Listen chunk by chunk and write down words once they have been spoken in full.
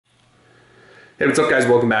Hey, what's up guys?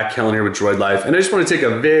 Welcome back. Kellen here with Droid Life. And I just want to take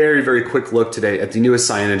a very quick look today at the newest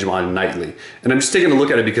Cyanogenmod Nightly. And I'm just taking a look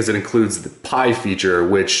at it because it includes the Pi feature,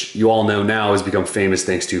 which you all know now has become famous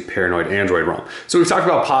thanks to paranoid Android ROM. So we've talked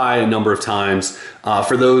about Pi a number of times.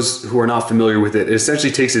 For those who are not familiar with it, it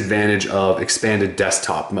essentially takes advantage of expanded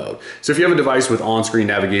desktop mode. So if you have a device with on-screen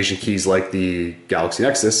navigation keys like the Galaxy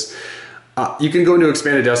Nexus, you can go into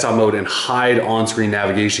expanded desktop mode and hide on-screen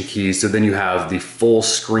navigation keys, so then you have the full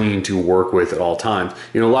screen to work with at all times.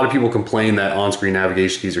 You know, a lot of people complain that on-screen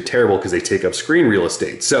navigation keys are terrible because they take up screen real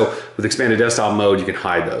estate. So with expanded desktop mode, you can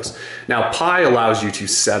hide those. Now, Pi allows you to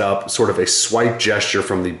set up sort of a swipe gesture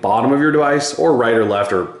from the bottom of your device, or right or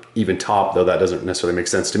left, or even top, though that doesn't necessarily make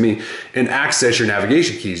sense to me, and access your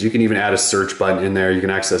navigation keys. You can even add a search button in there. You can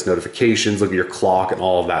access notifications, look at your clock, and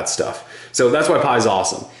all of that stuff. So that's why Pi is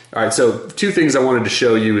awesome. All right, so two things I wanted to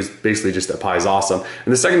show you is basically just that Pi is awesome.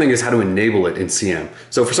 And the second thing is how to enable it in CM.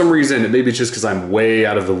 So for some reason, maybe it's just because I'm way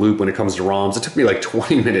out of the loop when it comes to ROMs, it took me like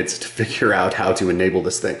 20 minutes to figure out how to enable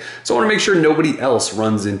this thing. So I want to make sure nobody else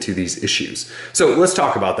runs into these issues. So let's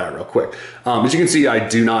talk about that real quick. As you can see, I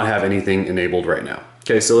do not have anything enabled right now.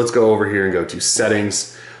 Okay, so let's go over here and go to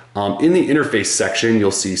settings. In the interface section,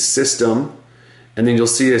 you'll see system, and then you'll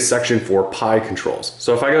see a section for Pi controls.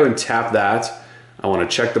 So if I go and tap that, I want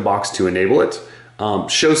to check the box to enable it.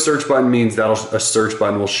 Show search button means that a search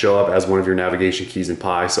button will show up as one of your navigation keys in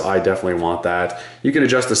Pi, so I definitely want that. You can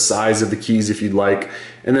adjust the size of the keys if you'd like.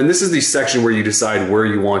 And then this is the section where you decide where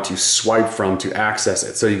you want to swipe from to access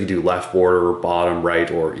it. So you can do left border, bottom,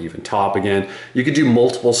 right, or even top again. You could do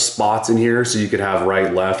multiple spots in here, so you could have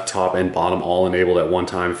right, left, top, and bottom all enabled at one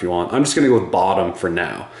time if you want. I'm just gonna go with bottom for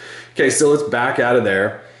now. Okay, so let's back out of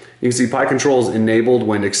there. You can see Pi controls enabled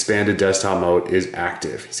when expanded desktop mode is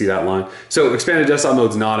active. See that line? So expanded desktop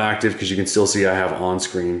mode is not active because you can still see I have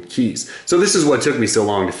on-screen keys. So this is what took me so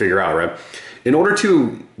long to figure out, right? In order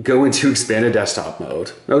to go into expanded desktop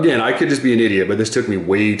mode, again, I could just be an idiot, but this took me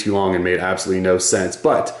way too long and made absolutely no sense.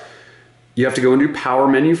 But you have to go into power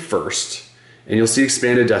menu first, and you'll see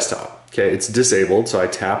expanded desktop. Okay, it's disabled, so I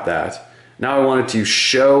tap that. Now I want it to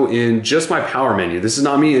show in just my power menu. This is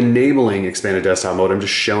not me enabling expanded desktop mode. I'm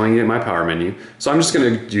just showing it in my power menu. So I'm just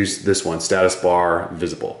gonna use this one, status bar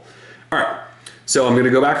visible. All right, so I'm gonna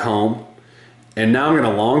go back home, and now I'm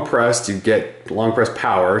gonna long press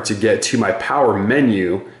power to get to my power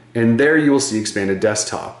menu, and there you will see expanded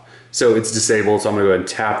desktop. So it's disabled, so I'm gonna go ahead and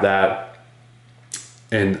tap that,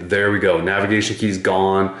 and there we go. Navigation key's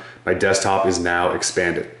gone. My desktop is now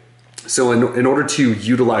expanded. So in order to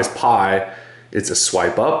utilize Pi, it's a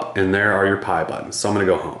swipe up, and there are your Pi buttons. So I'm gonna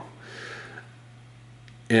go home.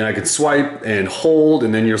 And I can swipe and hold,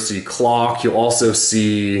 and then you'll see clock. You'll also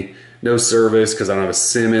see no service because I don't have a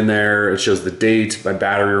SIM in there. It shows the date, my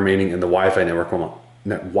battery remaining, and the Wi-Fi network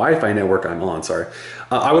I'm on. Sorry.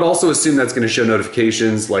 I would also assume that's gonna show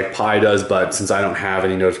notifications like Pi does, but since I don't have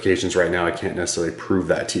any notifications right now, I can't necessarily prove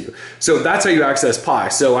that to you. So that's how you access Pi.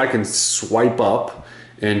 So I can swipe up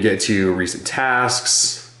and get to recent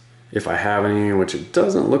tasks, if I have any, which it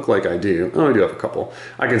doesn't look like I do. Oh, I do have a couple.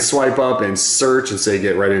 I can swipe up and search and say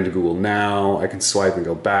get right into Google Now. I can swipe and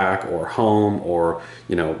go back or home or,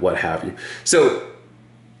 you know, what have you. So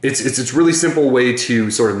it's a really simple way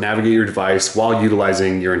to sort of navigate your device while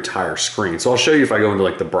utilizing your entire screen. So I'll show you if I go into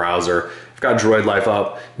like the browser. I've got Droid Life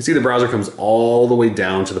up. You can see the browser comes all the way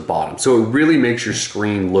down to the bottom. So it really makes your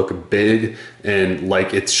screen look big and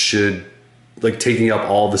like it should, like taking up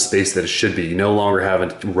all the space that it should be. You no longer have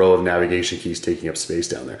a row of navigation keys taking up space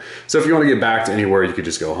down there. So if you want to get back to anywhere, you could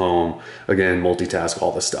just go home, again, multitask,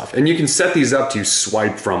 all this stuff. And you can set these up to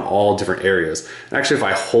swipe from all different areas. And actually, if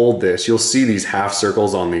I hold this, you'll see these half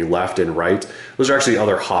circles on the left and right. Those are actually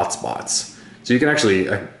other hotspots. So you can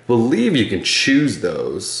actually, I believe you can choose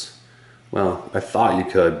those. Well, I thought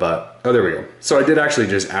you could, but, oh, there we go. So I did actually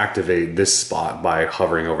just activate this spot by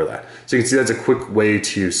hovering over that. So you can see that's a quick way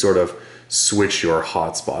to sort of switch your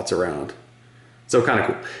hotspots around. So kind of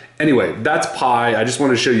cool. Anyway, that's Pi. I just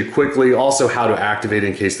wanted to show you quickly also how to activate it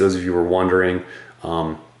in case those of you were wondering.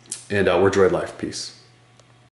 We're Droid Life. Peace.